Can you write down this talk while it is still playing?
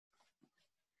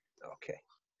Okay.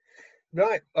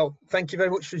 Right. Well, thank you very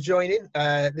much for joining.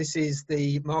 This is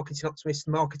the Marketing Optimist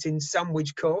Marketing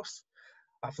Sandwich course.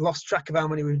 I've lost track of how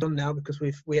many we've done now because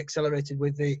we accelerated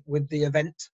with the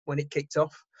event when it kicked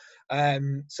off.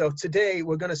 So today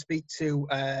we're going to speak to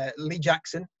Lee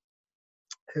Jackson,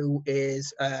 who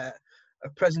is a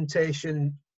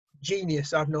presentation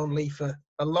genius. I've known Lee for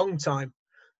a long time.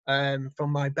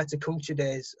 From my Better Culture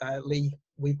days, Lee,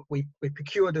 we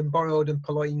procured and borrowed and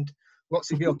purloined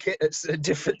lots of your kit at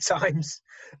different times.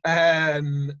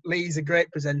 Lee's a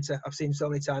great presenter. I've seen him so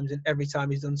many times, and every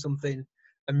time he's done something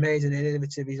amazing and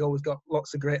innovative, he's always got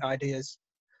lots of great ideas.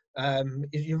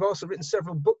 You've also written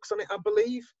several books on it, I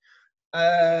believe,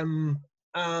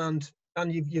 and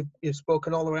you've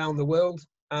spoken all around the world.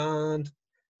 And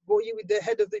were you the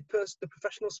head of the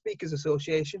Professional Speakers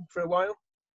Association for a while?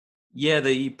 Yeah,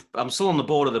 I'm still on the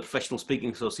board of the Professional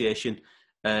Speaking Association,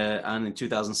 and in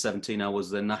 2017 I was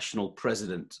the national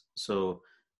president. So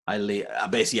I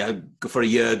basically, for a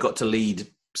year, got to lead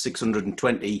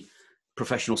 620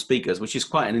 professional speakers, which is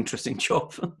quite an interesting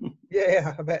job.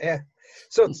 Yeah, I bet. Yeah.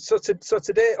 So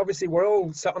today, obviously, we're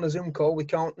all sat on a Zoom call.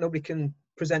 Nobody can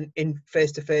present in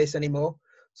face to face anymore.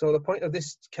 So the point of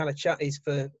this kind of chat is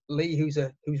for Lee, who's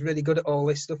really good at all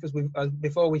this stuff.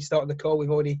 Before we started the call, we've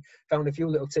already found a few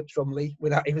little tips from Lee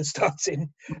without even starting.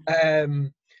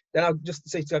 Then I'll just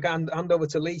say to hand over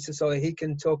to Lee so he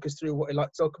can talk us through what he'd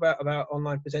like to talk about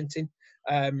online presenting.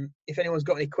 If anyone's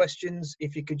got any questions,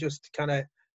 if you could just kind of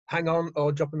hang on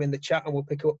or drop them in the chat and we'll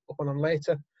pick up on them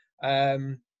later.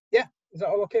 Yeah, is that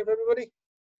all okay for everybody?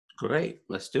 Great,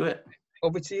 let's do it.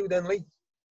 Over to you then, Lee.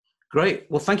 Great.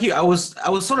 Well, thank you. I was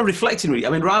sort of reflecting, really. I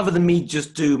mean, rather than me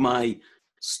just do my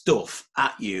stuff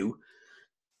at you,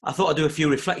 I thought I'd do a few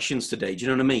reflections today. Do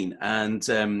you know what I mean? And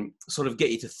sort of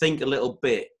get you to think a little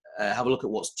bit, have a look at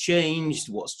what's changed,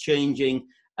 what's changing,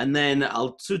 and then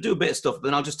I'll sort of do a bit of stuff.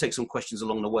 Then I'll just take some questions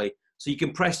along the way. So you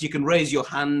can raise your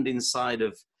hand inside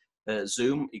of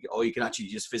Zoom, or you can actually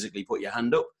just physically put your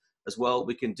hand up as well.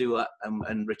 We can do that,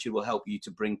 and Richard will help you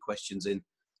to bring questions in.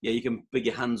 Yeah, you can put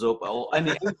your hands up or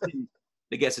anything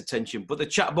that gets attention. But the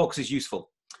chat box is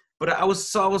useful. But I was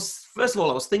first of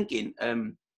all, I was thinking,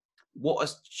 what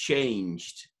has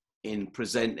changed in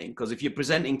presenting? Because if you're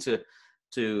presenting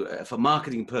for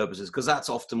marketing purposes, because that's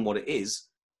often what it is.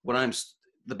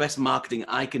 The best marketing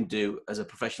I can do as a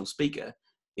professional speaker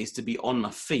is to be on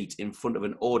my feet in front of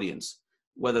an audience.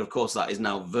 Whether, of course, that is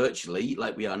now virtually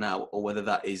like we are now, or whether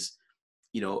that is,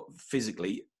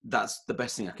 physically, that's the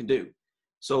best thing I can do.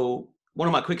 So one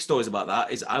of my quick stories about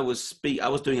that is I was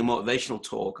doing a motivational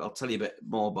talk. I'll tell you a bit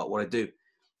more about what I do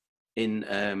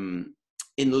in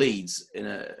Leeds.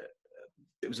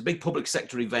 It was a big public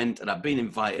sector event, and I've been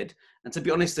invited. And to be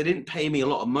honest, they didn't pay me a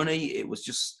lot of money. It was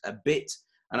just a bit.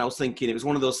 And I was thinking, it was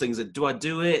one of those things that, do I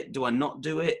do it? Do I not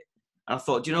do it? And I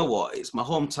thought, you know what? It's my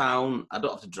hometown. I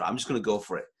don't have to drive. I'm just going to go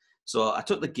for it. So I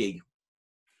took the gig,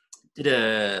 did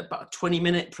about a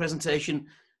 20-minute presentation,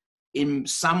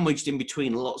 sandwiched in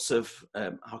between lots of,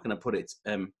 how can I put it?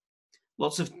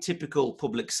 Lots of typical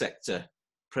public sector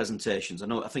presentations.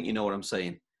 I think you know what I'm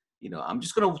saying. I'm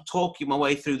just going to talk you my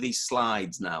way through these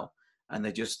slides now. And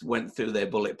they just went through their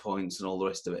bullet points and all the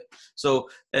rest of it. So,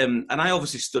 and I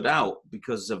obviously stood out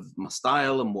because of my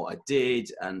style and what I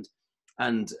did. And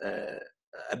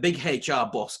a big HR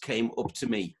boss came up to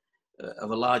me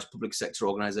of a large public sector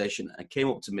organization and came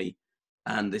up to me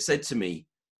and they said to me,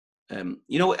 I don't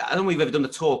know if you've ever done a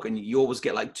talk and you always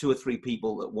get like 2 or 3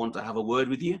 people that want to have a word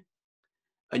with you.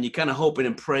 And you're kind of hoping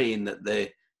and praying that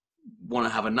they want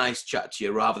to have a nice chat to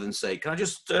you rather than say, can I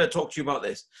just talk to you about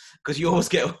this? Because you always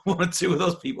get 1 or 2 of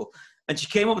those people. And she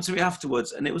came up to me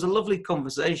afterwards and it was a lovely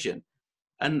conversation.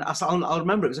 And I'll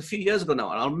remember, it was a few years ago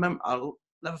now, and I'll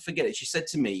never forget it. She said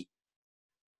to me,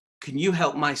 can you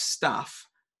help my staff?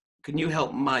 Can you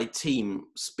help my team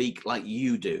speak like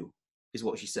you do? Is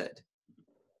what she said.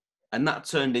 And that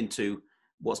turned into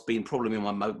what's been probably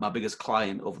my biggest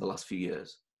client over the last few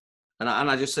years. And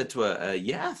I just said to her,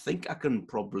 yeah, I think I can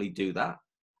probably do that.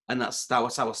 And that's how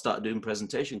I started doing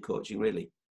presentation coaching,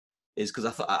 really, is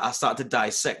because I started to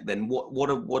dissect then what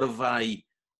have I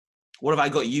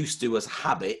got used to as a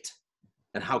habit,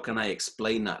 and how can I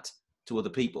explain that to other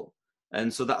people?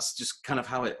 And so that's just kind of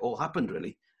how it all happened,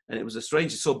 really. And it was a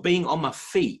strange. So being on my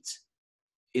feet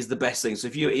is the best thing. So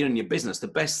if you're in your business, the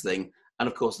best thing, and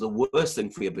of course the worst thing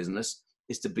for your business,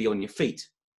 is to be on your feet.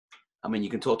 I mean, you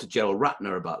can talk to Gerald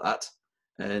Ratner about that.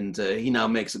 And he now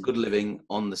makes a good living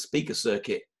on the speaker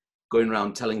circuit, going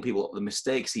around telling people the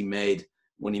mistakes he made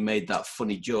when he made that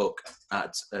funny joke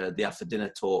at the after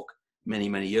dinner talk many,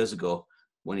 many years ago,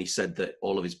 when he said that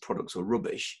all of his products were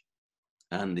rubbish.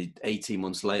 and 18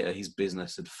 months later, his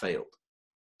business had failed.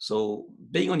 So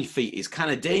being on your feet is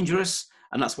kind of dangerous,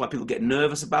 and that's why people get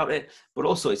nervous about it. But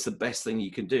also, it's the best thing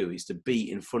you can do is to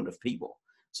be in front of people.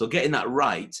 So getting that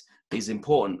right is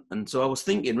important. And so I was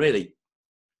thinking, really,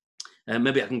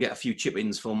 maybe I can get a few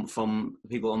chip-ins from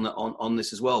people on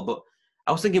this as well. But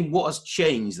I was thinking, what has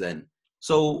changed then?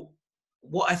 So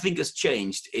what I think has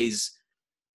changed is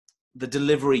the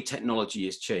delivery technology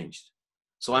has changed.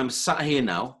 So I'm sat here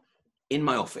now in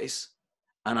my office,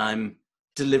 and I'm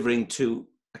delivering to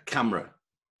a camera.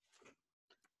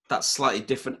 That's slightly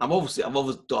different. I've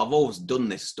always done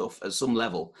this stuff at some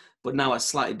level, but now it's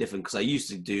slightly different because I used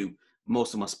to do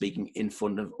most of my speaking in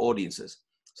front of audiences.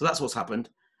 So that's what's happened.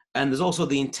 And there's also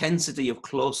the intensity of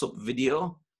close-up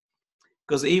video,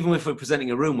 because even if we're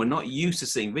presenting a room, we're not used to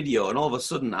seeing video, and all of a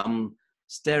sudden I'm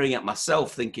staring at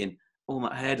myself thinking, oh,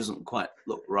 my hair doesn't quite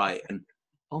look right, and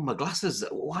oh, my glasses,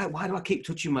 why do I keep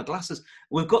touching my glasses?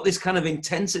 We've got this kind of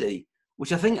intensity,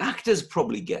 which I think actors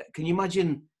probably get. Can you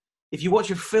imagine if you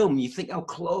watch a film, you think how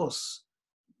close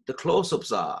the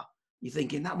close-ups are, you're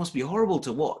thinking that must be horrible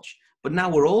to watch, but now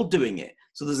we're all doing it.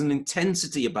 So there's an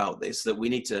intensity about this that we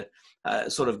need to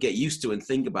sort of get used to and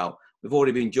think about. We've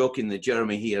already been joking with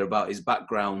Jeremy here about his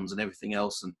backgrounds and everything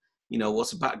else, and you know,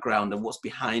 what's a background and what's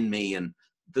behind me, and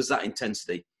there's that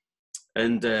intensity.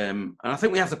 And I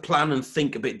think we have to plan and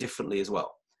think a bit differently as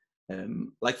well.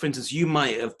 Like, for instance, you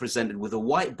might have presented with a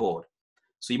whiteboard.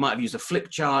 So you might have used a flip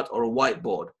chart or a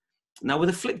whiteboard. Now, with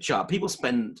a flip chart, people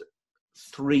spend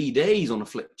 3 days on a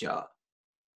flip chart.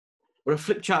 But a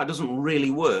flip chart doesn't really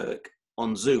work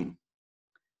on Zoom,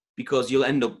 because you'll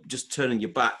end up just turning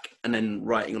your back and then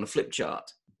writing on a flip chart.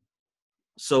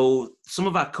 So some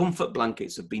of our comfort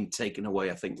blankets have been taken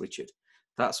away, I think, Richard.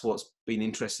 That's what's been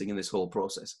interesting in this whole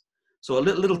process. So a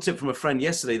little tip from a friend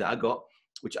yesterday that I got,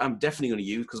 which I'm definitely going to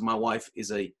use because my wife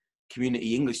is a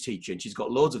community English teacher and she's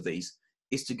got loads of these,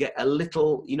 is to get a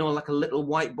little, you know, like a little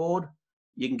whiteboard.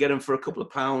 You can get them for a couple of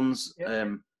pounds.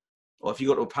 Yeah. Or if you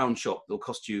go to a pound shop, they'll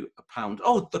cost you £1.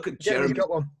 Oh, look at Jeremy. He's got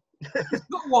one. He's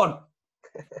got one.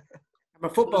 I'm a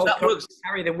football coach.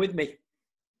 Carry them with me.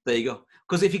 There you go.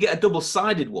 Because if you get a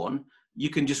double-sided one, you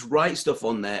can just write stuff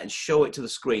on there and show it to the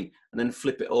screen and then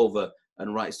flip it over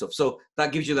and write stuff. So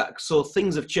that gives you that. So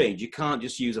things have changed. You can't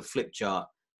just use a flip chart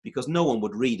because no one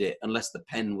would read it unless the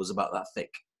pen was about that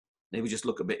thick. They would just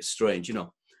look a bit strange, you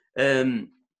know. And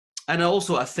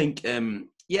also I think,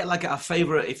 yeah, like our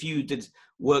favorite, if you did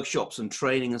workshops and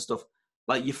training and stuff,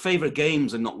 like your favorite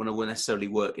games are not going to necessarily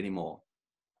work anymore.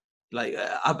 Like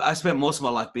I spent most of my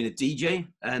life being a DJ,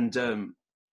 and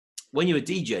when you're a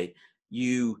DJ,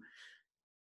 you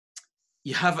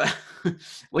have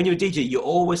when you're a DJ, you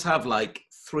always have like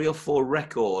 3 or 4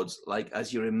 records, like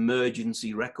as your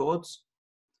emergency records.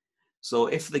 So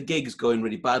if the gig's going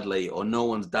really badly or no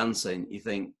one's dancing, you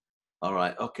think, all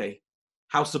right, okay,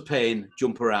 House of Pain,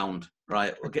 Jump Around,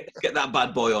 right? We'll get that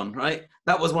bad boy on, right?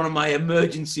 That was one of my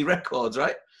emergency records,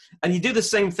 right? And you do the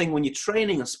same thing when you're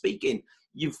training or speaking.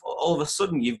 You've all of a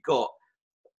sudden you've got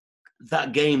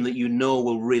that game that you know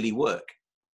will really work.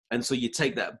 And so you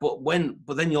take that, but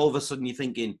then all of a sudden you're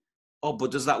thinking, oh, but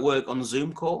does that work on a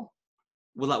Zoom call?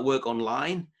 Will that work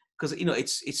online? Because, you know,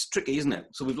 it's tricky, isn't it?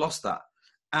 So we've lost that.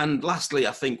 And lastly,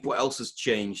 I think what else has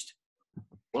changed?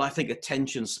 Well, I think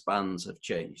attention spans have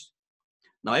changed.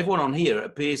 Now, everyone on here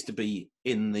appears to be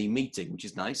in the meeting, which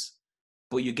is nice,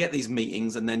 but you get these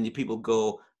meetings and then people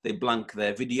go, they blank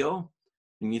their video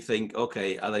and you think,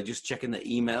 okay, are they just checking their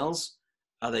emails?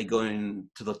 Are they going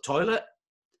to the toilet?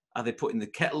 Are they putting the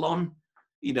kettle on?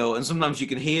 You know, and sometimes you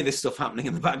can hear this stuff happening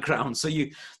in the background. So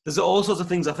there's all sorts of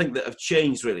things I think that have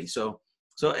changed really. So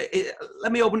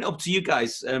let me open it up to you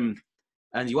guys.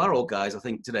 And you are all guys, I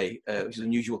think, today, which is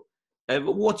unusual.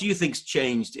 But what do you think's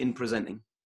changed in presenting?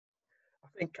 I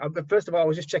think, first of all, I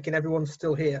was just checking everyone's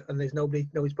still here and there's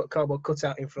nobody's put a cardboard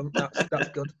cutout in front. That's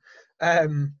good.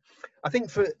 I think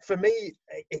for me,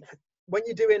 when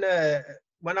you're doing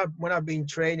when I've been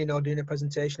training or doing a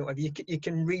presentation or whatever, you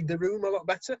can read the room a lot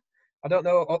better. I don't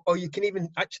know, or you can even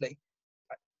actually,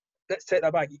 let's take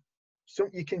that back.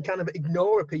 You can kind of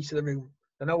ignore a piece of the room.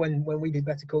 I know when we do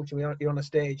better coaching, you're on a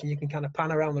stage and you can kind of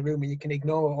pan around the room and you can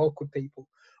ignore awkward people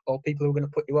or people who are going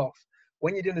to put you off.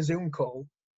 When you're doing a Zoom call,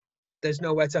 there's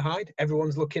nowhere to hide.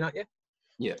 Everyone's looking at you.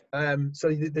 Yeah.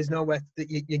 So there's nowhere that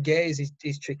your gaze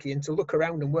is tricky, and to look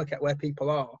around and work out where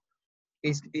people are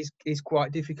is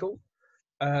quite difficult.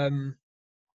 Yeah,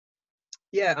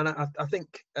 and I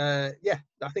think I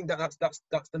think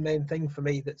that's the main thing for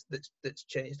me that's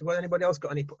changed. Well, anybody else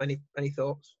got any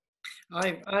thoughts?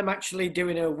 I'm actually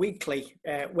doing a weekly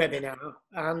webinar,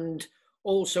 and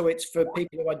also it's for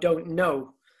people who I don't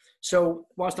know. So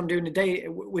whilst we're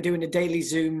doing a daily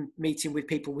Zoom meeting with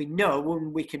people we know,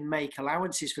 and we can make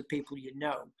allowances for people you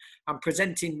know. I'm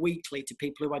presenting weekly to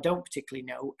people who I don't particularly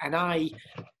know, and I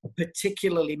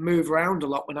particularly move around a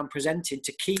lot when I'm presenting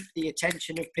to keep the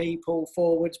attention of people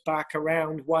forwards, back,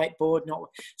 around, whiteboard.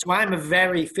 So I'm a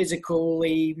very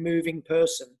physically moving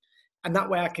person, and that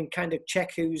way I can kind of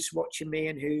check who's watching me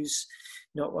and who's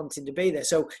not wanting to be there.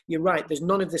 So you're right, there's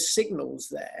none of the signals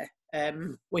there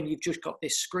when you've just got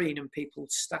this screen and people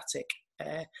static.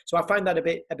 So I find that a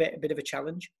bit of a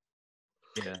challenge.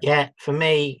 Yeah, for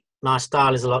me, my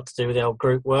style is a lot to do with the old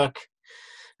group work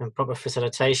and proper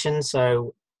facilitation.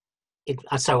 So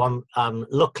I'm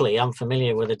luckily I'm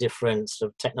familiar with the difference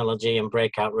of technology and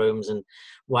breakout rooms and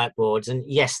whiteboards. And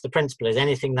yes, the principle is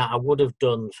anything that I would have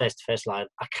done face-to-face live,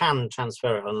 I can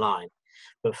transfer it online.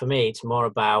 But for me, it's more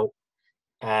about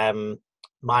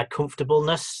my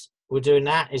comfortableness with doing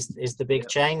that is the big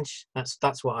change.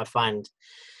 That's what I find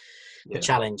the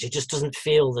challenge. It just doesn't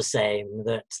feel the same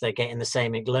that they're getting the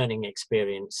same learning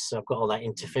experience. So I've got all that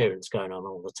interference going on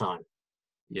all the time.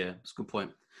 Yeah, that's a good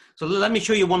point. So let me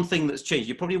show you one thing that's changed.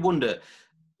 You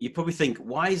probably think,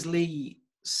 why is Lee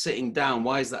sitting down?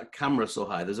 Why is that camera so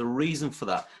high? There's a reason for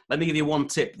that. Let me give you one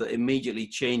tip that immediately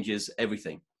changes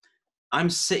everything. I'm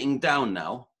sitting down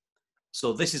now.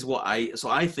 So this is what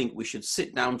I think we should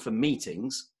sit down for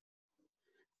meetings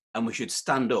and we should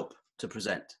stand up to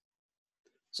present.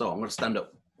 So I'm going to stand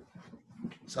up.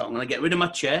 So I'm going to get rid of my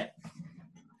chair.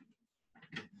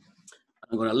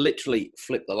 I'm going to literally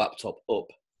flip the laptop up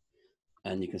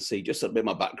and you can see just a bit of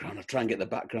my background. I'll try and get the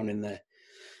background in there.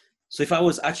 So if I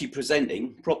was actually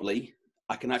presenting properly,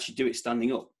 I can actually do it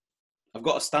standing up. I've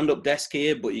got a stand-up desk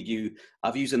here, but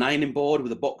I've used an ironing board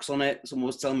with a box on it. Someone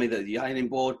was telling me that the ironing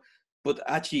board, but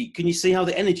actually, can you see how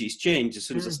the energy's changed as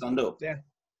soon as I stand up? Yeah.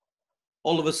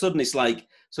 All of a sudden, it's like,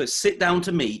 so it's sit down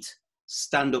to meet,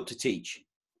 stand up to teach.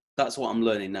 That's what I'm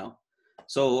learning now.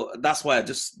 So that's why I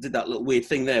just did that little weird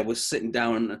thing there, was sitting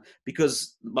down,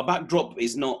 because my backdrop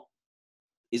is not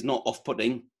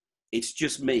off-putting. It's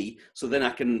just me. So then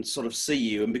I can sort of see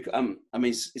you. And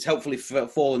it's helpfully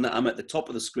fallen that I'm at the top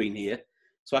of the screen here.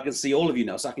 So I can see all of you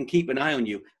now. So I can keep an eye on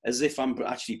you as if I'm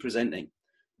actually presenting.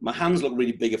 My hands look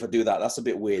really big if I do that. That's a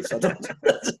bit weird. So I don't,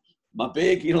 my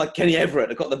big, like Kenny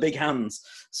Everett, I've got the big hands.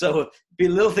 So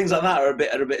little things like that are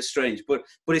a bit strange. But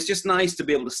it's just nice to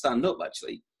be able to stand up,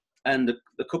 actually. And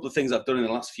a couple of things I've done in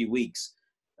the last few weeks,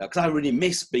 because I really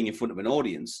miss being in front of an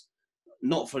audience,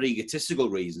 not for egotistical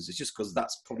reasons. It's just because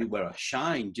that's probably where I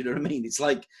shine. Do you know what I mean? It's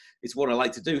what I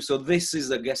like to do. So this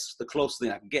is, I guess, the closest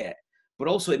thing I can get. But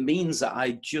also it means that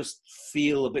I just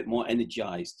feel a bit more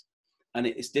energized and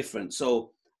it's different.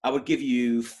 So I would give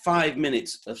you 5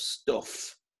 minutes of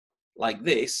stuff like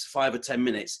this, 5 or 10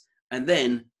 minutes, and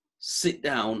then sit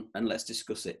down and let's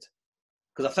discuss it.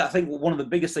 Because I think one of the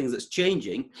biggest things that's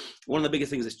changing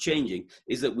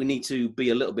is that we need to be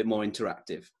a little bit more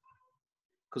interactive.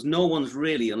 Because no one's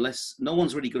really going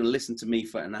to listen to me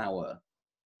for an hour.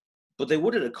 But they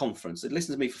would at a conference. They'd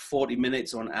listen to me for 40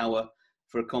 minutes or an hour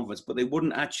for a conference, but they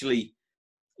wouldn't actually,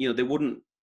 you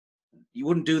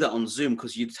wouldn't do that on Zoom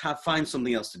because you'd find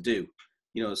something else to do.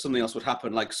 Something else would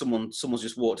happen, like someone's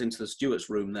just walked into the steward's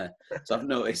room there. So I've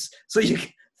noticed. So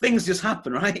things just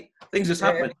happen, right? Things just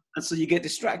happen. And so you get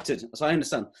distracted. So I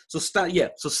understand. So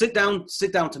So sit down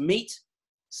to meet,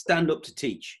 stand up to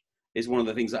teach is one of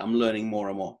the things that I'm learning more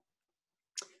and more.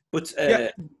 But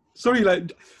sorry,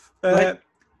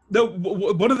 no,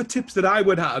 one of the tips that I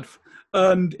would have,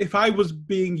 and if I was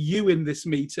being you in this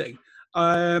meeting,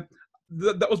 that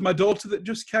was my daughter that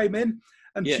just came in,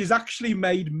 and she's actually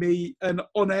made me an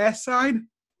on-air sign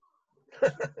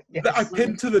that I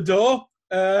pin to the door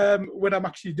when I'm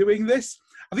actually doing this.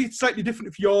 I think it's slightly different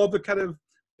if you're the kind of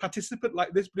participant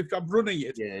like this, but if I'm running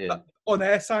it, that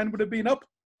on-air sign would have been up.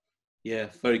 Yeah,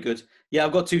 very good. Yeah,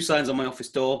 I've got 2 signs on my office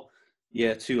door.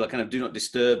 Yeah, 2 like kind of do not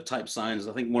disturb type signs.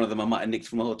 I think one of them I might have nicked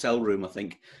from a hotel room, I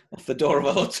think, off the door of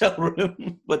a hotel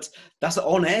room. But that's an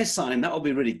on-air sign. That would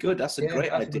be really good. That's a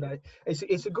great idea.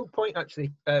 It's a good point,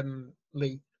 actually,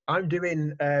 Lee. I'm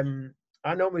doing,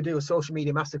 I normally do a social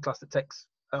media masterclass that takes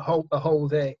a whole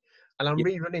day. And I'm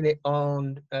rerunning it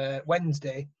on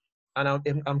Wednesday. And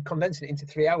I'm condensing it into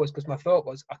 3 hours because my thought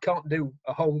was I can't do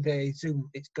a whole day Zoom.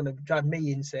 It's going to drive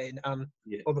me insane and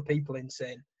other people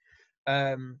insane.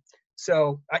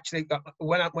 So actually,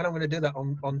 when I'm going to do that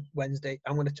on Wednesday,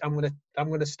 I'm going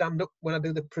to stand up when I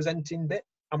do the presenting bit.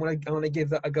 I'm going to give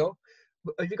that a go.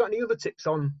 But have you got any other tips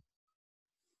on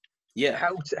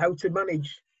how to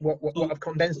manage what I've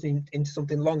condensed into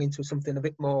something long into something a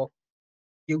bit more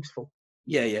useful?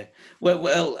 Yeah.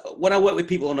 Well, when I work with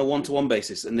people on a one-to-one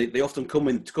basis, and they often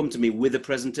come to me with a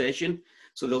presentation,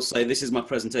 so they'll say, "This is my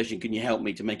presentation. Can you help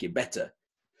me to make it better?"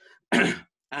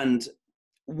 And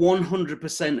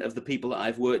 100% of the people that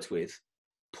I've worked with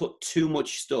put too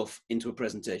much stuff into a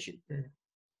presentation,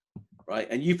 right?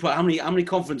 And you put how many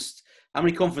conferences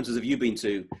have you been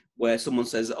to where someone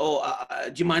says, "Oh,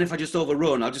 do you mind if I just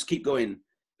overrun? I'll just keep going,"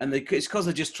 and it's because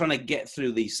they're just trying to get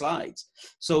through these slides.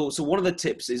 So one of the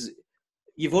tips is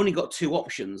you've only got two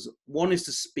options. One is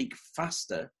to speak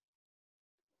faster,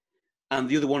 and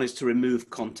the other one is to remove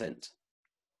content.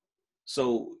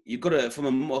 So you've got to, from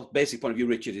a more basic point of view,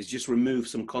 Richard, is just remove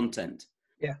some content.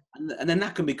 Yeah. And then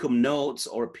that can become notes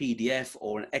or a PDF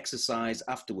or an exercise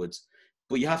afterwards.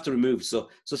 But you have to remove. So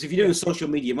if you're doing a social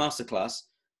media masterclass,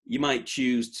 you might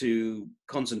choose to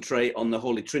concentrate on the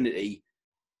Holy Trinity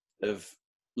of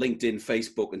LinkedIn,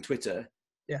 Facebook, and Twitter.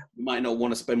 Yeah. You might not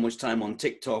want to spend much time on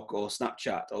TikTok or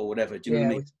Snapchat or whatever. Do you know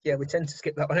what I mean? We tend to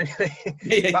skip that one anyway.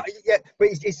 but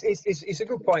it's a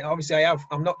good point. Obviously,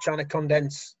 I'm not trying to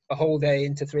condense a whole day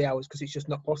into 3 hours because it's just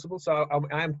not possible. So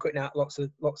I am cutting out lots of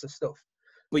stuff.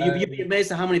 But you'd be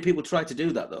amazed at how many people try to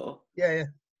do that, though. Yeah.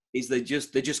 Is they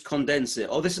just condense it.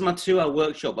 Oh, this is my 2-hour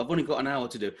workshop. I've only got an hour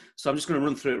to do, so I'm just going to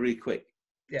run through it really quick.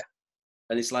 Yeah.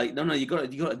 And it's like, no, you got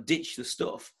to ditch the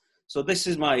stuff. So this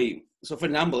is so for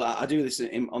example, I do this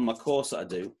on my course that I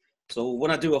do. So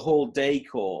when I do a whole day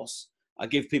course, I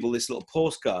give people this little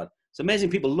postcard. It's amazing.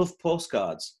 People love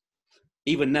postcards.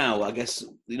 Even now, I guess,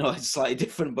 it's slightly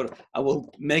different, but I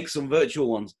will make some virtual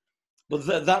ones.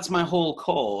 But that's my whole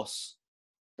course.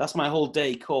 That's my whole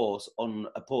day course on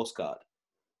a postcard.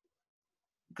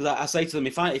 Because I say to them,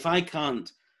 if I can't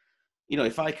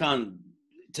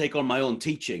take on my own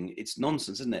teaching, it's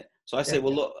nonsense, isn't it? So I say,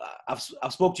 well, look,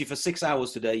 I've spoke to you for 6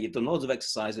 hours today. You've done loads of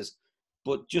exercises,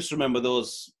 but just remember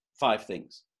those 5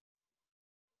 things.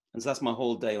 And so that's my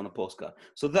whole day on a postcard.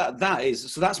 So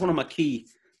that's one of my key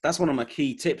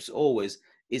tips always,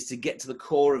 is to get to the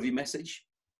core of your message.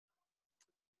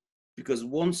 Because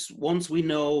once we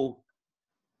know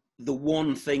the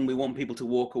one thing we want people to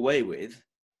walk away with,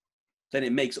 then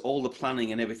it makes all the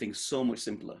planning and everything so much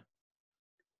simpler.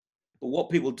 But what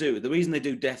people do, the reason they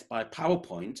do death by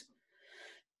PowerPoint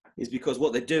is because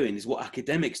what they're doing is what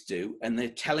academics do, and they're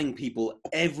telling people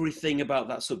everything about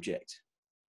that subject.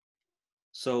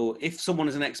 So if someone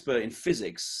is an expert in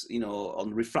physics,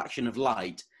 on refraction of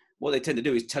light, what they tend to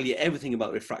do is tell you everything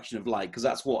about refraction of light, because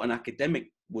that's what an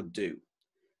academic would do.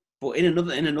 But in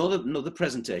another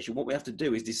presentation, what we have to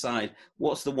do is decide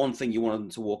what's the one thing you want them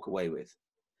to walk away with.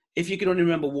 If you can only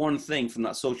remember one thing from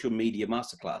that social media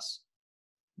masterclass,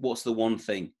 what's the one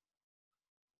thing?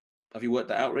 Have you worked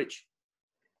that out, Rich?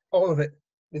 All of it.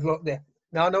 There's a lot there.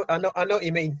 No, I know what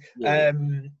you mean. Yeah.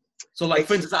 So, like,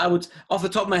 for instance, I would, off the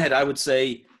top of my head, I would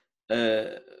say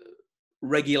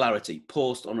regularity,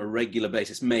 post on a regular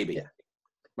basis, maybe. Yeah.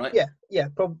 Right? Yeah.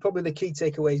 Probably the key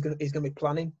takeaway is going to be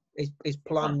planning. Is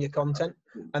plan your content,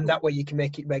 and that way you can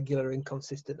make it regular and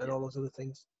consistent and all those other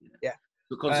things. Yeah.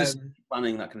 So consistent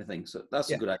planning, that kind of thing. So that's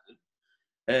a good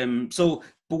idea.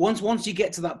 But once you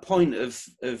get to that point of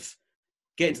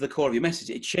getting to the core of your message,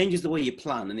 it changes the way you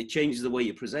plan and it changes the way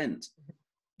you present.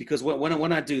 Because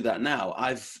when I do that now,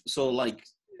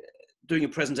 doing a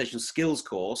presentation skills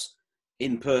course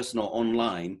in person or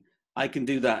online, I can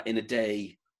do that in a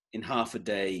day, in half a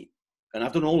day, and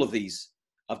I've done all of these.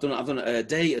 I've done a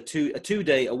day, a 2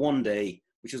 day, a 1 day,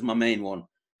 which is my main one,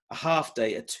 a half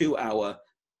day, a 2 hour,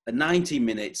 a 90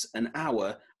 minutes, an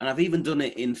hour, and I've even done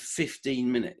it in 15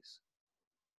 minutes.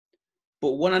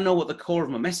 But when I know what the core of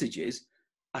my message is,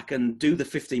 I can do the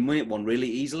 15-minute one really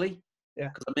easily. Yeah.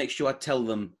 Because I make sure I tell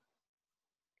them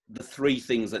the 3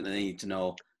 things that they need to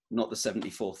know, not the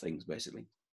 74 things, basically.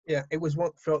 Yeah, it was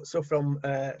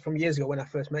from years ago when I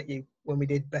first met you, when we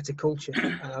did Better Culture.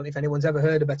 If anyone's ever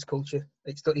heard of Better Culture,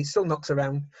 it still knocks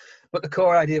around. But the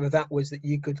core idea of that was that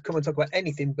you could come and talk about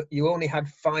anything, but you only had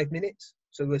 5 minutes.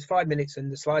 So there was 5 minutes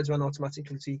and the slides ran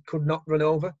automatically, so you could not run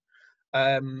over.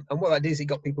 And what that did is it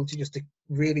got people to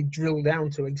really drill down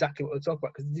to exactly what they're talking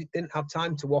about, because they didn't have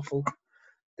time to waffle.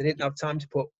 They didn't have time to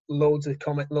put loads of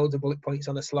bullet points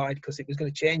on a slide because it was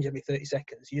going to change every 30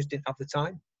 seconds. You just didn't have the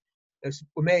time. It was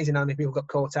amazing how many people got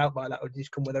caught out by that, or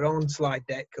just come with their own slide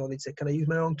deck, or they'd say, "Can I use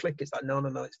my own click?" It's like, no,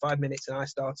 it's 5 minutes, and I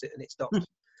start it and it stops.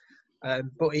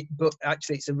 But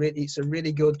actually, it was a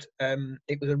really good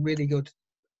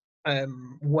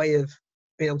way of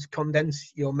being able to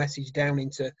condense your message down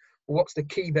into what's the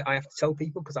key bit I have to tell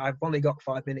people, because I've only got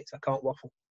 5 minutes. I can't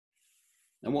waffle.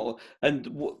 And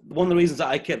one of the reasons that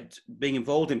I kept being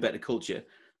involved in Better Culture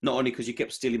Not only because you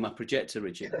kept stealing my projector,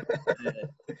 Richard.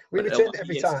 We returned it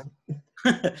every time.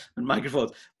 And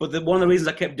microphones. But one of the reasons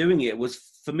I kept doing it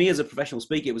was, for me as a professional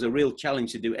speaker, it was a real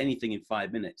challenge to do anything in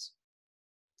 5 minutes.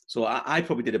 So I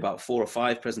probably did about 4 or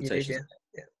 5 presentations.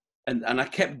 Yeah. And I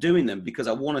kept doing them because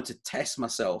I wanted to test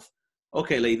myself.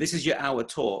 Okay, Lee, this is your hour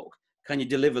talk. Can you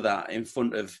deliver that in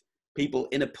front of people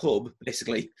in a pub,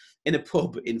 basically, in a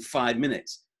pub in 5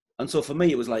 minutes? And so for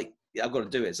me, it was like, yeah, I've got to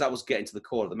do it. So that was getting to the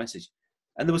core of the message.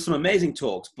 And there were some amazing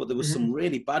talks, but there was some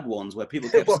really bad ones where people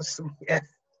kept,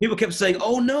 people kept saying,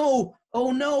 oh no,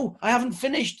 I haven't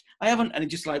finished. I haven't. And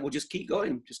it's just like, well, just keep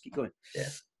going. Yeah.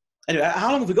 Anyway,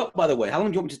 how long have we got, by the way? How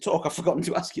long do you want me to talk? I've forgotten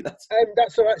to ask you that.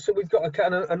 That's all right. So we've got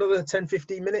another 10,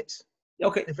 15 minutes.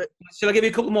 Okay. Shall I give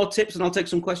you a couple more tips and I'll take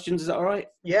some questions? Is that all right?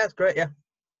 Yeah, that's great. Yeah.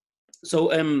 So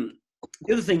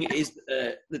the other thing is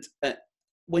that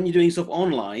when you're doing stuff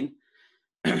online,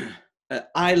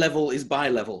 eye level is bi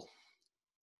level.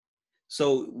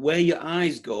 So where your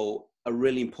eyes go are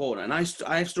really important. And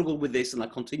I've struggled with this and I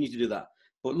continue to do that.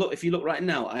 But look, if you look right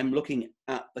now, I'm looking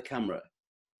at the camera.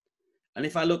 And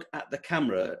if I look at the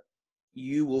camera,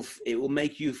 it will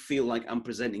make you feel like I'm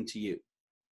presenting to you.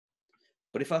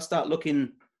 But if I start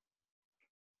looking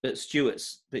at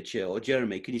Stuart's picture or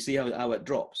Jeremy, can you see how it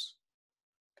drops?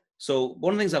 So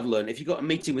one of the things I've learned, if you've got a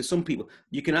meeting with some people,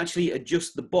 you can actually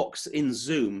adjust the box in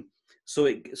Zoom. So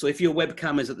if your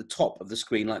webcam is at the top of the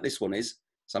screen like this one is,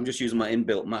 so I'm just using my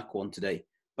inbuilt Mac one today,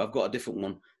 but I've got a different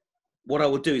one. What I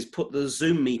would do is put the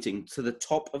Zoom meeting to the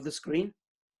top of the screen.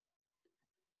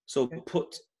 So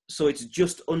so it's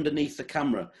just underneath the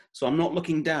camera. So I'm not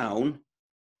looking down,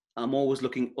 I'm always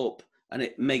looking up, and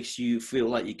it makes you feel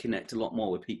like you connect a lot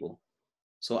more with people.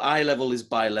 So eye level is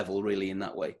bi level really in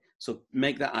that way. So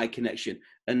make that eye connection.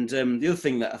 And the other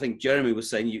thing that I think Jeremy was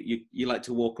saying, you like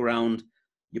to walk around,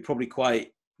 you're probably got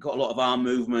a lot of arm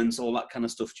movements, all that kind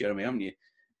of stuff, Jeremy, haven't you?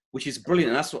 Which is brilliant,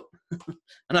 and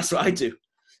that's what I do.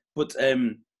 But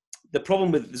the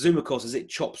problem with Zoom, of course, is it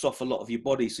chops off a lot of your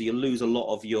body, so you lose a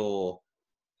lot of your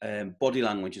body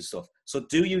language and stuff. So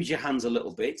do use your hands a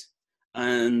little bit,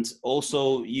 and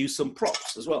also use some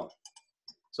props as well.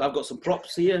 So I've got some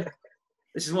props here.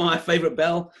 This is one of my favorite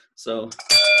bell.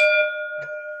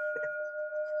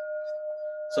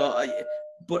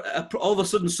 But all of a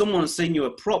sudden, someone's seen you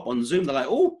a prop on Zoom. They're like,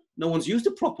 oh, no one's used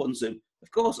a prop on Zoom. Of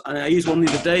course. And I used one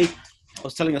the other day. I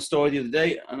was telling a story the other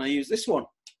day, and I used this one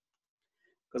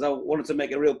because I wanted to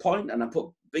make a real point, and I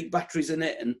put big batteries in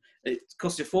it, and it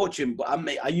cost a fortune. But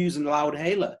I use a loud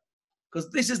hailer because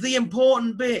this is the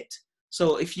important bit.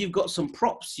 So if you've got some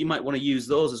props, you might want to use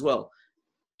those as well.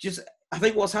 I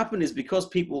think what's happened is because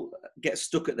people get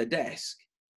stuck at their desk,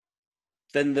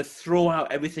 then they throw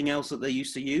out everything else that they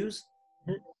used to use.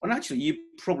 And actually, we've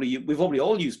probably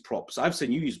all used props. I've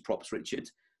seen you use props, Richard.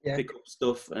 Yeah. Pick up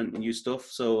stuff and use stuff.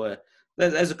 So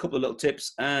there's a couple of little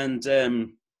tips. And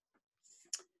one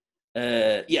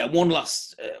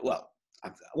last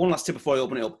tip before I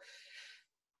open it up.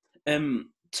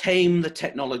 Tame the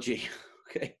technology.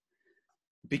 Okay.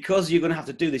 Because you're going to have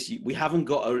to do this, we haven't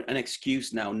got an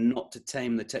excuse now not to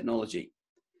tame the technology.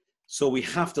 So we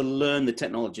have to learn the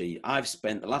technology. I've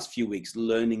spent the last few weeks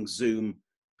learning Zoom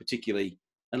particularly,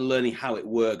 and learning how it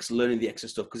works, learning the extra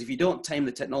stuff. Because if you don't tame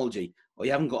the technology, or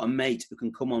you haven't got a mate who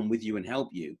can come on with you and help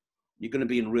you, you're going to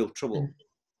be in real trouble.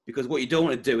 Because what you don't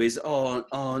want to do is, sorry,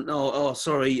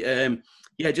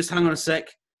 just hang on a sec.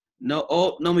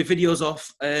 No, my video's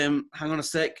off. Hang on a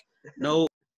sec. No.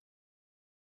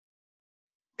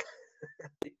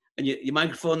 And your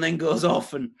microphone then goes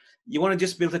off, and you want to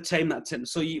just be able to tame that.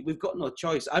 So we've got no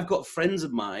choice. I've got friends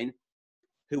of mine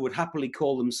who would happily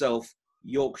call themselves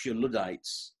Yorkshire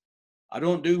Luddites. I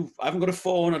haven't got a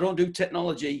phone. I don't do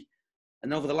technology.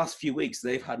 And over the last few weeks,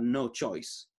 they've had no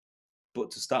choice but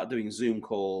to start doing Zoom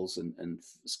calls and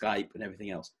Skype and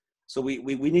everything else. So we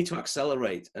need to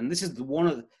accelerate. And this is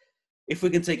if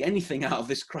we can take anything out of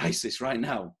this crisis right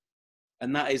now,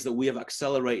 and that is that we have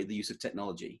accelerated the use of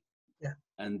technology. Yeah.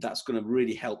 And that's going to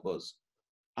really help us.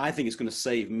 I think it's going to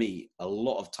save me a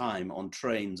lot of time on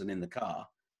trains and in the car,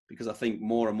 because I think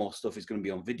more and more stuff is going to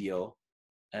be on video,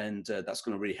 and that's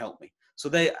going to really help me. So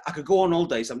I could go on all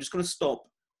day, so I'm just going to stop,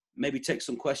 maybe take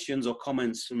some questions or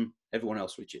comments from everyone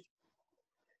else, Richard.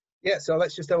 Yeah, so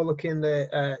let's just have a look in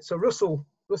there. So Russell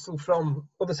from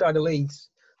other side of Leeds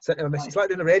sent him a message. It's like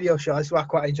doing a radio show. That's why I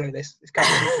quite enjoy this. It's kind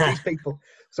of these people.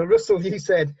 So Russell, you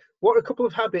said, what are a couple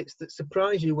of habits that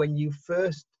surprised you when you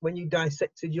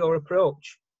dissected your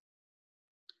approach?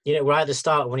 You know, right at the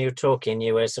start when you were talking,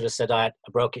 you sort of said, I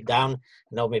broke it down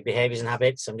and all my behaviours and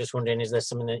habits. I'm just wondering, is there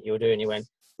something that you were doing? You went,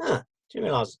 do you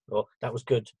realise? Oh, that was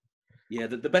good. Yeah,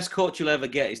 the best coach you'll ever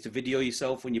get is to video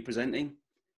yourself when you're presenting,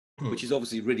 which is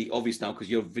obviously really obvious now because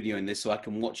you're videoing this, so I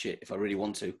can watch it if I really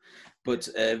want to. But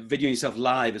videoing yourself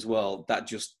live as well,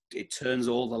 it turns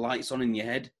all the lights on in your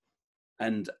head.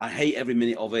 And I hate every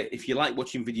minute of it. If you like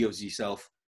watching videos of yourself,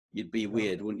 you'd be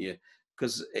weird, wouldn't you?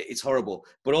 Because it's horrible.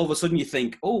 But all of a sudden you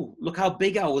think, oh, look how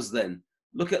big I was then.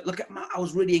 Look at I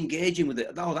was really engaging with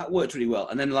it. Oh, that worked really well.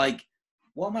 And then like,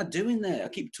 what am I doing there? I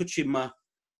keep touching my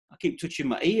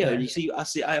ear, and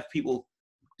I have people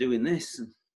doing this.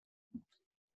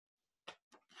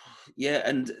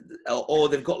 Yeah, or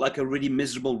they've got like a really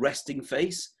miserable resting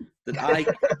face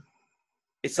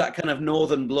it's that kind of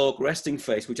northern bloke resting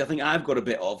face, which I think I've got a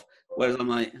bit of, whereas I'm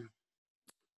like,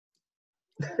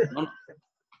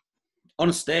 on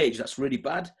a stage, that's really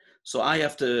bad. So I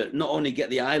have to not only get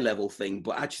the eye level thing,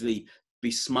 but actually be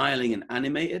smiling and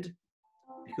animated,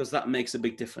 because that makes a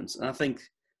big difference. And I think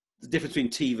the difference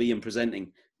between TV and presenting,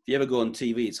 if you ever go on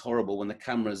TV, it's horrible when the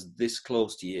camera's this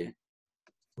close to you.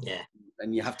 Yeah.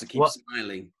 And you have to keep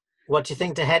smiling. What do you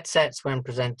think to headsets when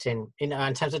presenting? In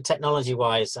terms of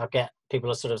technology-wise, I get people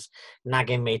are sort of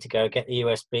nagging me to go get the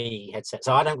USB headset.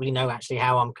 So I don't really know actually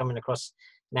how I'm coming across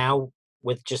now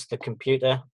with just the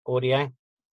computer audio.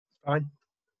 Fine.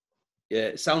 Yeah,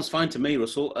 it sounds fine to me,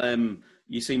 Russell.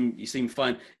 You seem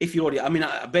fine. If you already,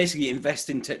 I basically invest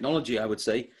in technology. I would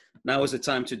say now is the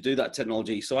time to do that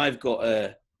technology. So I've got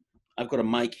a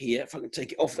mic here. If I can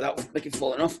take it off without making it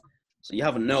falling off, so you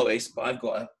haven't noticed, but I've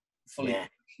got a fully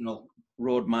professional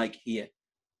Rode mic here,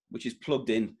 which is plugged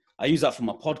in. I use that for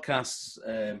my podcasts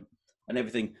and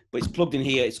everything, but it's plugged in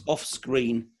here. It's off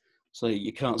screen, so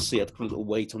you can't see it. I have to put a little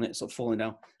weight on it, so it's falling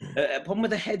down. Problem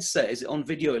with the headset is on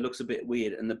video it looks a bit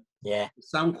weird, and the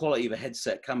sound quality of a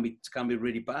headset can be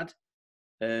really bad.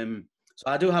 So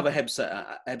I do have a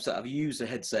headset. I've used a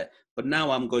headset, but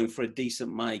now I'm going for a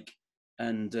decent mic,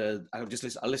 and I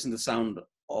listen to the sound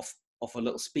off a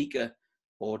little speaker,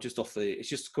 or just it's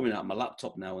just coming out of my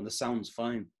laptop now, and the sound's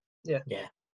fine. Yeah.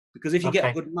 Because if you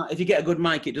get a good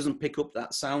mic, it doesn't pick up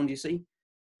that sound, you see,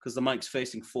 because the mic's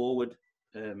facing forward.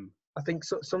 I think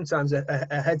sometimes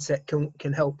a headset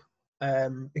can help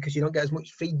because you don't get as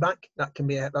much feedback.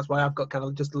 That's why I've got kind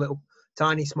of just a little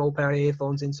tiny small pair of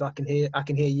earphones in, so I can hear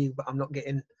you, but I'm not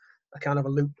getting a kind of a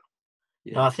loop.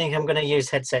 Yeah. No, I think I'm going to use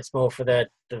headsets more for the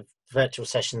virtual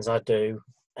sessions I do.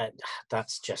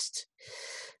 That's just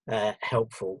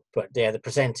helpful. But yeah, the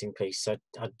presenting piece, I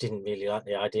didn't really like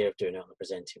the idea of doing it on the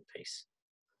presenting piece.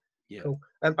 Yeah. Cool.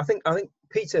 I think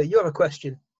Peter, you have a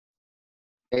question.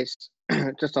 It's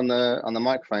just on the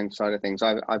microphone side of things.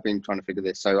 I've been trying to figure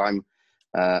this. So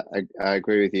I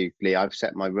agree with you, Lee. I've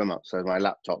set my room up so my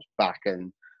laptop's back,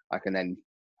 and I can then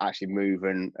actually move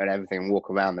and everything and walk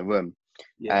around the room.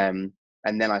 Yeah.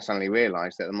 And then I suddenly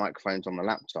realised that the microphone's on the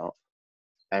laptop,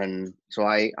 and so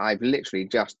I've literally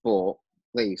just bought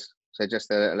these. So just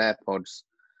the little AirPods,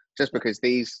 just because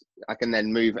these I can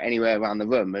then move anywhere around the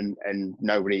room, and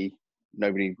nobody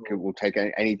will take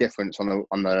any difference on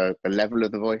the level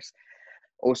of the voice.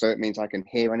 Also, it means I can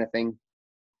hear anything.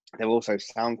 They're also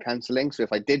sound cancelling, so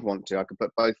if I did want to, I could put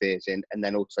both ears in and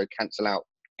then also cancel out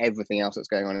everything else that's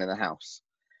going on in the house.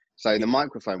 So the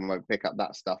microphone won't pick up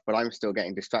that stuff, but I'm still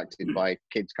getting distracted by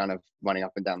kids kind of running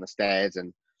up and down the stairs.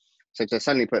 And so to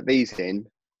suddenly put these in,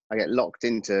 I get locked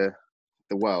into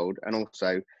the world, and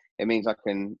also it means I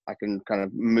can kind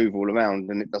of move all around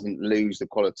and it doesn't lose the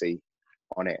quality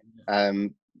on it.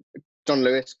 John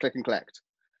Lewis, Click and Collect.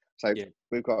 So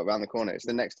we've got around the corner. It's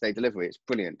the next day delivery. It's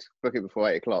brilliant. Book it before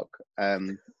 8 o'clock.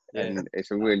 And it's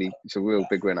a real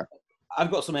big winner. I've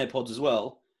got some AirPods as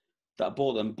well that I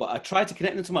bought them, but I tried to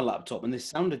connect them to my laptop and they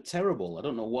sounded terrible. I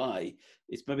don't know why.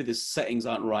 It's maybe the settings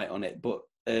aren't right on it, but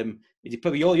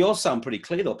probably yours sound pretty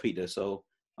clear though, Peter. So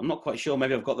I'm not quite sure.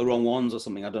 Maybe I've got the wrong ones or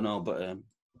something. I don't know, but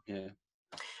yeah.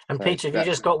 And Peter, have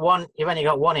you just got one? You've only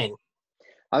got one in.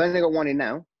 I've only got one in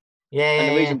now. Yeah.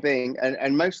 And the reason being,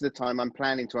 and most of the time I'm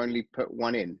planning to only put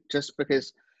one in, just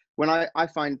because when I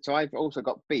find, so I've also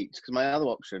got Beats, because my other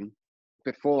option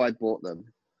before I bought them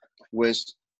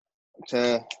was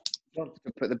to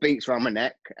put the Beats around my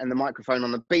neck and the microphone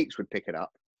on the Beats would pick it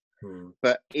up.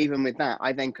 But even with that,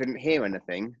 I then couldn't hear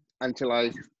anything until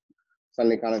I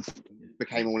suddenly kind of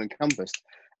became all encompassed.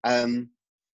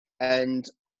 And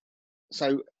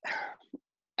so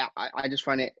I just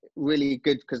find it really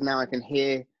good because now I can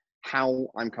hear how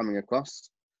I'm coming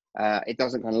across. It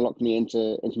doesn't kind of lock me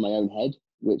into my own head,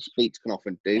 which Beats can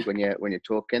often do when you're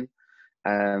talking.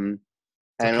 And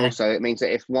also it means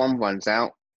that if one runs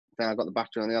out, then I've got the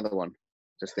battery on the other one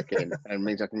to stick in, and it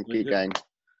means I can keep going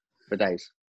for days.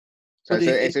 So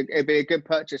it'd be a good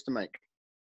purchase to make.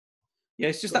 Yeah,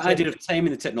 it's just the idea of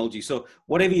taming the technology. So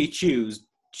whatever you choose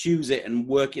it and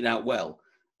work it out well.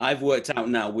 I've worked out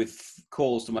now with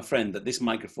calls to my friend that this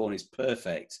microphone is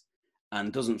perfect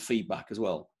and doesn't feedback as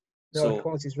well. No, So the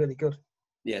quality is really good.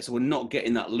 yeah, so we're not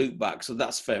getting that loop back. So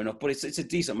that's fair enough. But it's a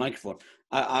decent microphone.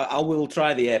 I will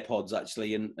try the AirPods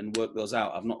actually and work those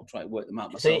out. I've not tried to work them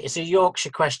out myself. It's a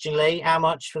Yorkshire question, Lee. How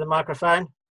much for the microphone?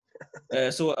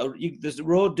 There's the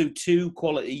Rode do 2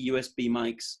 quality USB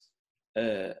mics,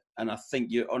 and I think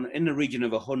you're in the region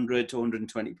of 100 to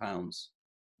 120 pounds.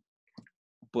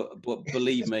 But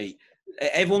believe me,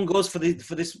 everyone goes for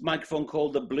this microphone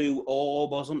called the Blue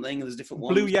Orb or something. There's different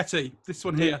ones. Blue Yeti. This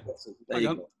one here. There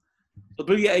you go. The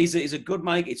Blue Yeti is a good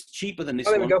mic. It's cheaper than this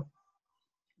one. There we go.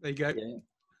 There you go.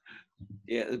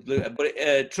 Yeah.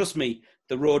 But trust me,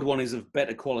 the Rode one is of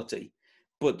better quality.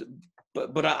 But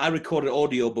I recorded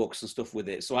audio books and stuff with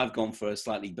it, so I've gone for a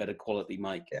slightly better quality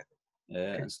mic. Yeah.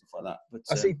 And stuff like that. But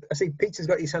I see Peter's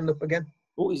got his hand up again.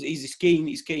 Oh, he's keen.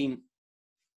 He's keen.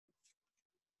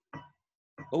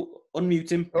 Oh, unmute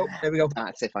him. Oh, there we go.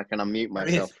 That's if I can unmute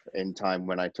myself in time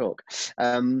when I talk.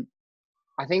 I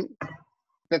think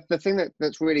the thing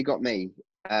that's really got me,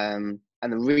 and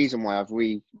the reason why I've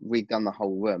redone the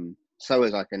whole room, so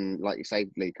as I can, like you say,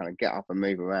 Lee, kind of get up and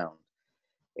move around,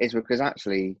 is because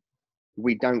actually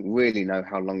we don't really know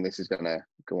how long this is going to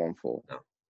go on for. No.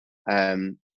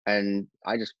 And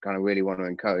I just kind of really want to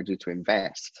encourage you to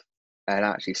invest and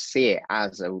actually see it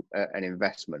as an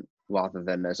investment rather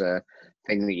than as a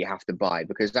thing that you have to buy,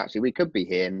 because actually we could be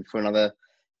here for another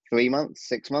 3 months,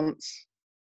 6 months,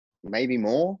 maybe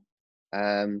more.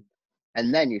 And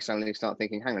then you suddenly start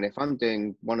thinking, hang on, if I'm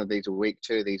doing 1 of these a week,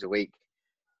 2 of these a week,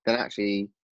 then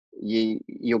actually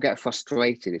you'll get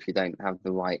frustrated if you don't have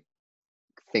the right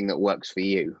thing that works for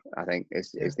you, I think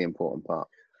is the important part.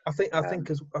 I think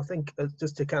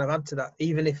just to kind of add to that,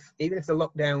 even if the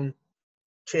lockdown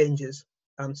changes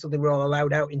and suddenly we're all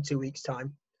allowed out in 2 weeks'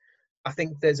 time, I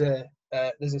think there's a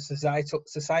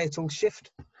societal shift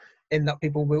in that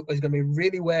people is going to be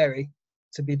really wary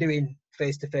to be doing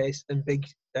face-to-face and big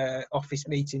office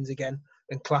meetings again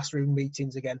and classroom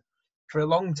meetings again for a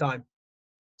long time.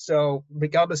 So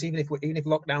regardless, even if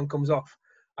lockdown comes off,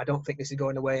 I don't think this is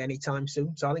going away anytime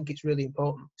soon. So I think it's really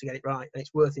important to get it right, and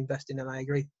it's worth investing in. I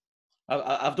agree.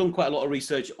 I've done quite a lot of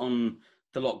research on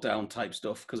the lockdown type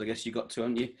stuff because I guess you got to,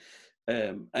 haven't you?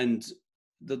 And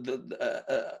there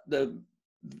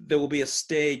will be a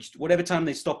staged, whatever time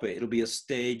they stop it, it'll be a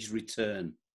staged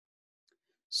return.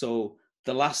 So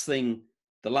the last thing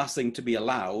to be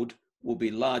allowed will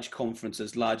be large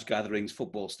conferences, large gatherings,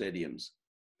 football stadiums.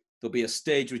 There'll be a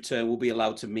staged return. We'll be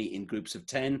allowed to meet in groups of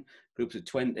 10, groups of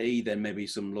 20, then maybe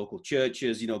some local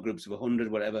churches, groups of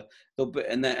 100, whatever.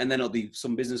 And then there'll be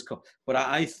some business.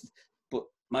 But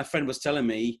my friend was telling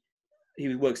me,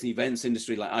 he works in the events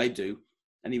industry like I do,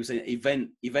 and he was saying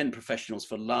event professionals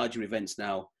for larger events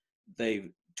now,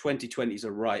 2020 is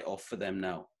a write-off for them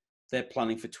now. They're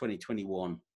planning for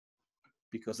 2021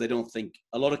 because they don't think,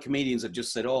 a lot of comedians have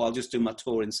just said, oh, I'll just do my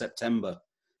tour in September.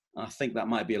 I think that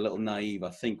might be a little naive. I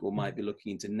think we might be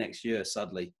looking into next year,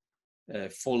 sadly,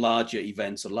 for larger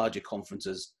events or larger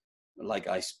conferences like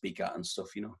I speak at and stuff,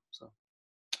 So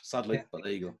sadly, but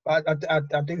there you go. I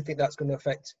do think that's going to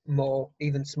affect more,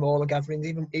 even smaller gatherings,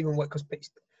 even because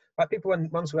like people,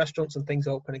 once restaurants and things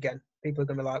open again, people are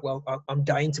going to be like, well, I'm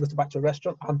dying to go back to a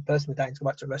restaurant. I'm personally dying to go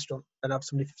back to a restaurant and have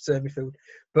somebody serve me food.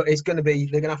 But it's going to be,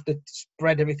 they're going to have to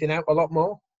spread everything out a lot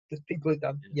more. Just people,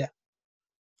 yeah.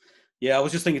 Yeah, I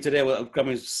was just thinking today, well,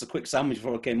 grabbing a quick sandwich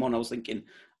before I came on, I was thinking,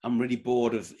 I'm really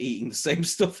bored of eating the same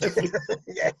stuff every day.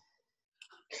 Yeah.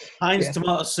 Heinz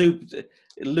tomato soup, it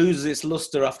loses its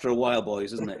luster after a while, boys,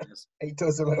 doesn't it? It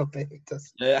does a little bit. It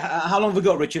does. How long have we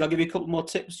got, Richard? I'll give you a couple more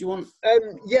tips. You want?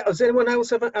 Yeah. Does anyone else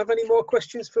have any more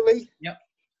questions for Lee? Yep.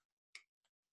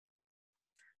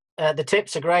 The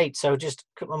tips are great, so just a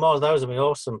couple more of those would be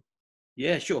awesome.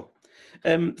 Yeah, sure.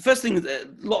 First thing, a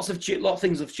lot of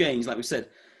things have changed, like we said,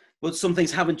 but some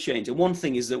things haven't changed. And one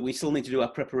thing is that we still need to do our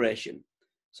preparation.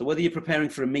 So whether you're preparing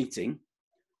for a meeting,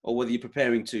 or whether you're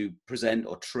preparing to present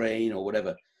or train or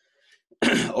whatever,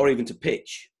 or even to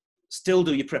pitch, still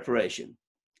do your preparation.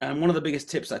 And one of the biggest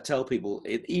tips I tell people,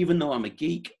 even though I'm a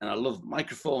geek and I love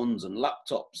microphones and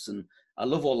laptops and I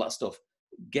love all that stuff,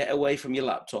 get away from your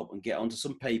laptop and get onto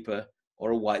some paper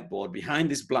or a whiteboard. Behind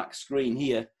this black screen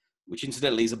here, which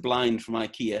incidentally is a blind from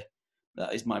IKEA,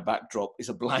 that is my backdrop, is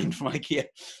a blind from IKEA.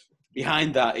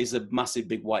 Behind that is a massive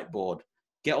big whiteboard.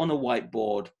 Get on a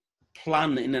whiteboard,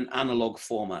 plan in an analog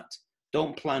format.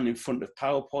 Don't plan in front of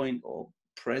PowerPoint or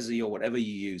Prezi or whatever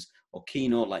you use, or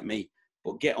Keynote like me,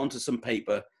 but get onto some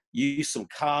paper, use some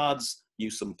cards,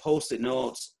 use some Post-it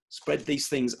notes, spread these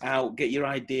things out, get your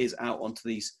ideas out onto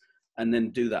these, and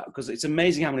then do that. Because it's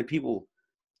amazing how many people,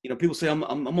 people say, I'm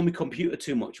on my computer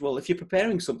too much. Well, if you're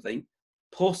preparing something,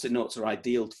 Post-it notes are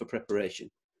ideal for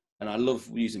preparation. And I love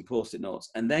using Post-it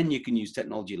notes. And then you can use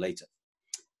technology later.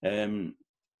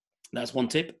 That's one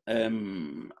tip.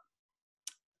 The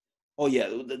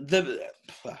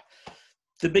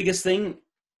biggest thing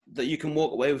that you can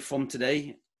walk away with from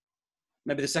today,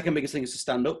 maybe the second biggest thing, is to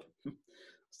stand up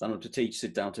to teach,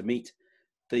 sit down to meet.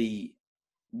 The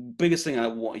biggest thing I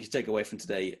want you to take away from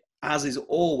today, as is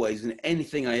always in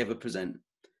anything I ever present,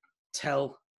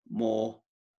 tell more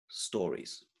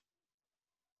stories.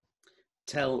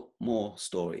 Tell more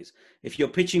stories. If you're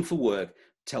pitching for work,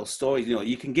 tell stories.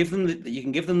 You can give them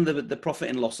the profit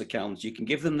and loss accounts. You can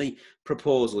give them the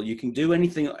proposal. You can do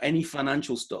anything, any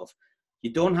financial stuff.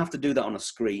 You don't have to do that on a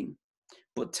screen,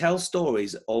 but tell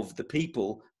stories of the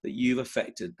people that you've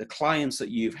affected, the clients that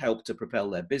you've helped to propel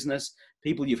their business,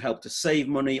 people you've helped to save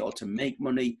money or to make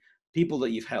money, people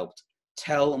that you've helped.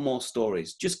 Tell more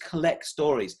stories. Just collect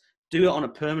stories. Do it on a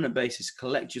permanent basis.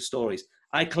 Collect your stories.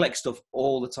 I collect stuff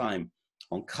all the time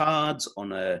on cards, on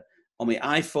my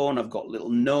iPhone. I've got little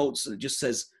notes that just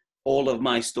says all of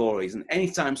my stories. And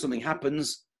anytime something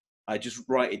happens, I just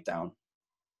write it down.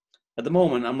 At the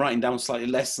moment, I'm writing down slightly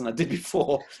less than I did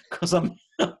before because I'm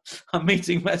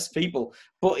meeting less people.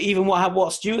 But even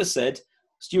what Stuart said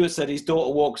his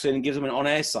daughter walks in and gives him an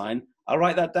on-air sign. I'll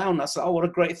write that down. That's, oh, what a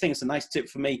great thing. It's a nice tip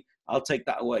for me. I'll take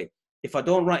that away. If I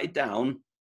don't write it down,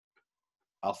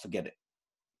 I'll forget it.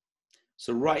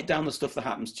 So write down the stuff that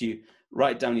happens to you.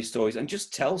 Write down your stories and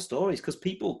just tell stories, because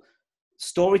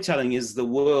storytelling is the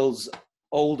world's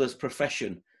oldest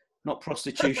profession, not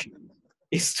prostitution.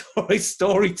 It's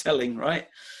storytelling, right?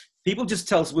 People just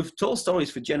tell us. We've told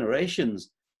stories for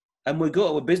generations, and we do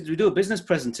a business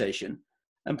presentation,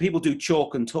 and people do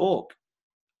chalk and talk,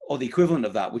 or the equivalent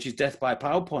of that, which is death by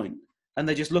PowerPoint, and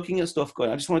they're just looking at stuff,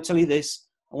 going, "I just want to tell you this.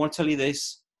 I want to tell you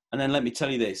this, and then let me tell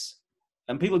you this."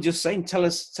 And people just saying, "Tell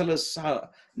us how."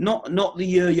 Not the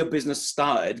year your business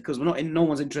started, because no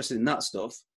one's interested in that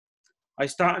stuff. I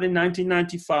started in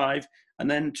 1995, and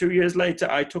then 2 years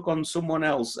later, I took on someone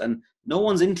else, and no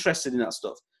one's interested in that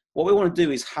stuff. What we want to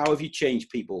do is, how have you changed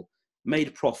people,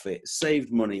 made profit,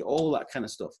 saved money, all that kind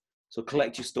of stuff. So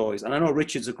collect your stories. And I know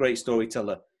Richard's a great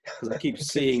storyteller, because I keep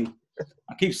seeing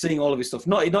all of his stuff.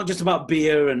 Not just about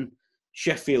beer and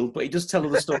Sheffield, but he does tell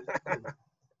other stories.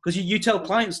 Because you tell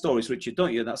client stories, Richard,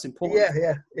 don't you? That's important.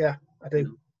 Yeah, I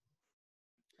do.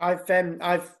 I've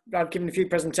given a few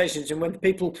presentations, and when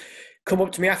people come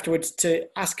up to me afterwards to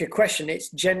ask a question, it's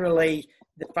generally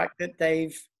the fact that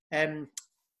they've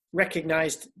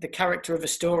recognized the character of a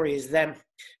story is them,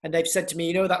 and they've said to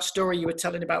me, that story you were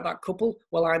telling about that couple,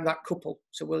 well, I'm that couple,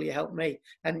 so will you help me?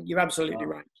 And you're absolutely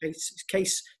right.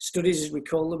 Case studies, as we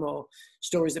call them, or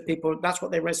stories that people, that's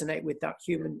what they resonate with, that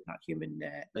human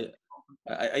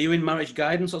Are you in marriage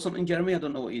guidance or something, Jeremy? I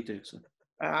don't know what you do. So.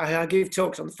 I give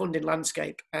talks on the funding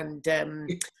landscape, and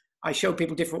I show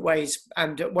people different ways.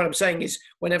 And what I'm saying is,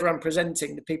 whenever I'm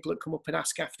presenting, the people that come up and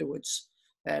ask afterwards,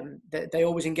 they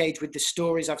always engage with the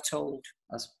stories I've told.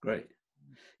 That's great.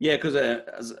 Yeah, because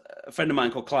as a friend of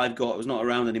mine called Clive Gott, who's not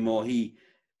around anymore,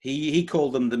 he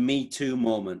called them the Me Too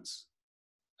moments.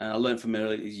 And I learned from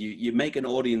him, you make an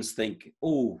audience think,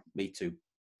 "Oh, me too."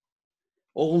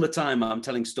 All the time I'm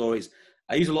telling stories.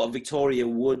 I use a lot of Victoria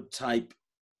Wood type,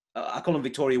 I call them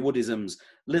Victoria Woodisms,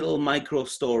 little micro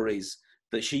stories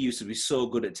that she used to be so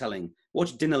good at telling.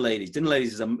 Watch Dinner Ladies. Dinner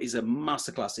Ladies is a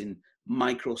masterclass in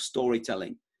micro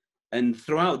storytelling. And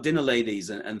throughout Dinner Ladies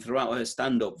and throughout her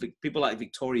stand-up, people like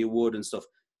Victoria Wood and stuff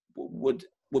would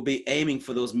be aiming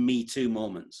for those Me Too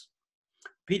moments.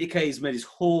 Peter Kay's made his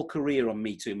whole career on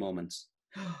Me Too moments.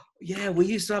 Yeah, we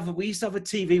used to have a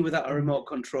TV without a remote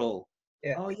control.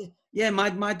 Yeah. Oh yeah.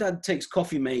 My dad takes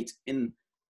Coffee Mate in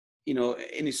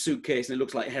his suitcase, and it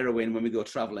looks like heroin when we go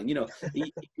traveling.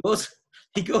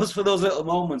 He goes for those little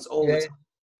moments all the time.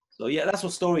 So yeah, that's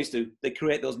what stories do. They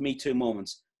create those Me Too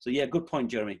moments. So yeah, good point,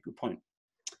 Jeremy. Good point.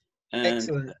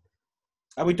 Excellent.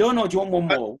 Are we done, or do you want one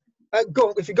more? Go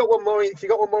on. If you got one more in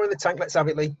the tank, let's have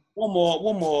it, Lee. One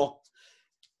more.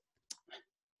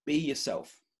 Be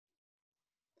yourself.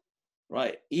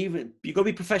 Right. Even you got to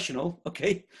be professional,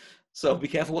 okay? So be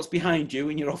careful what's behind you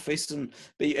in your office and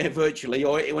be virtually,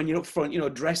 or when you're up front,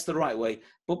 dress the right way,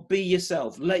 but be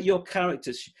yourself. Let your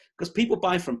characters, because people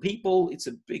buy from people. It's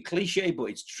a big cliche, but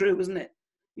it's true, isn't it?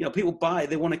 People buy,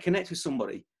 they want to connect with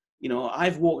somebody.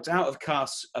 I've walked out of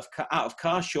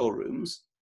car showrooms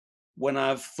when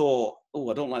I've thought, oh,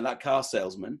 I don't like that car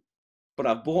salesman, but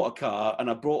I've bought a car and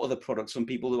I brought other products from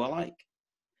people who I like.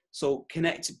 So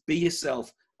connect, be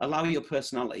yourself. allow your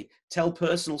personality, tell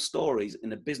personal stories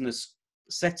in a business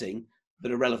setting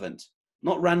that are relevant,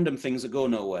 not random things that go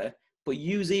nowhere, but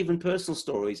use even personal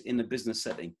stories in a business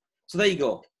setting. So there you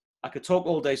go. I could talk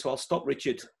all day, so I'll stop,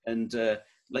 Richard, and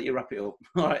let you wrap it up.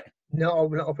 All right. No,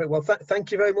 not up. Well,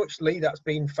 thank you very much, Lee. That's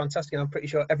been fantastic. I'm pretty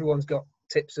sure everyone's got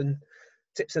tips and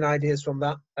ideas from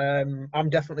that. I'm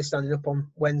definitely standing up on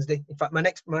Wednesday. In fact, my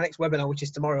next webinar, which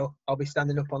is tomorrow, I'll be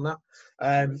standing up on that.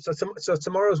 So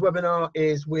tomorrow's webinar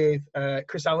is with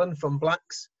Chris Allen from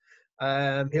Blacks.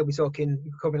 He'll be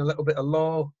covering a little bit of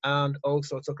law and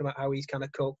also talking about how he's kind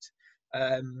of coped,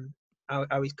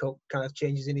 how he's coped kind of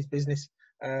changes in his business.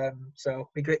 So it'd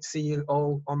be great to see you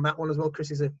all on that one as well. Chris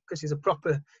is a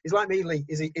proper, he's like me, Lee.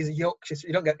 He's a Yorkshire.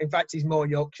 You don't get, in fact, he's more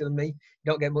Yorkshire than me.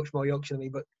 You don't get much more Yorkshire than me,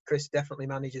 but Chris definitely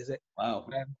manages it. Wow.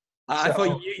 I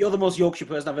thought you're the most Yorkshire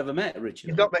person I've ever met, Richard.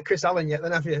 You've not met Chris Allen yet,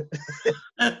 then, have you?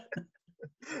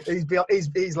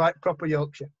 he's like proper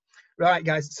Yorkshire. Right,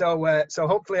 guys. So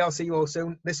hopefully I'll see you all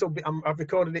soon. This will be, I've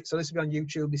recorded it, so this will be on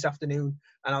YouTube this afternoon,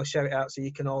 and I'll share it out so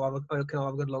you can all have a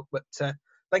good look. But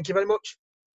thank you very much.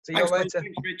 See you all later.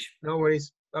 Thanks, Rich. No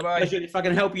worries. Bye-bye. If I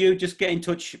can help you, just get in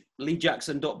touch.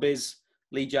 leejackson.biz,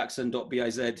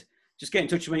 leejackson.biz. Just get in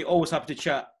touch with me. Always happy to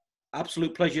chat.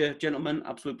 Absolute pleasure, gentlemen.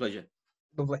 Absolute pleasure.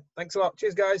 Lovely. Thanks a lot.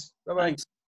 Cheers, guys. Bye-bye. Thanks.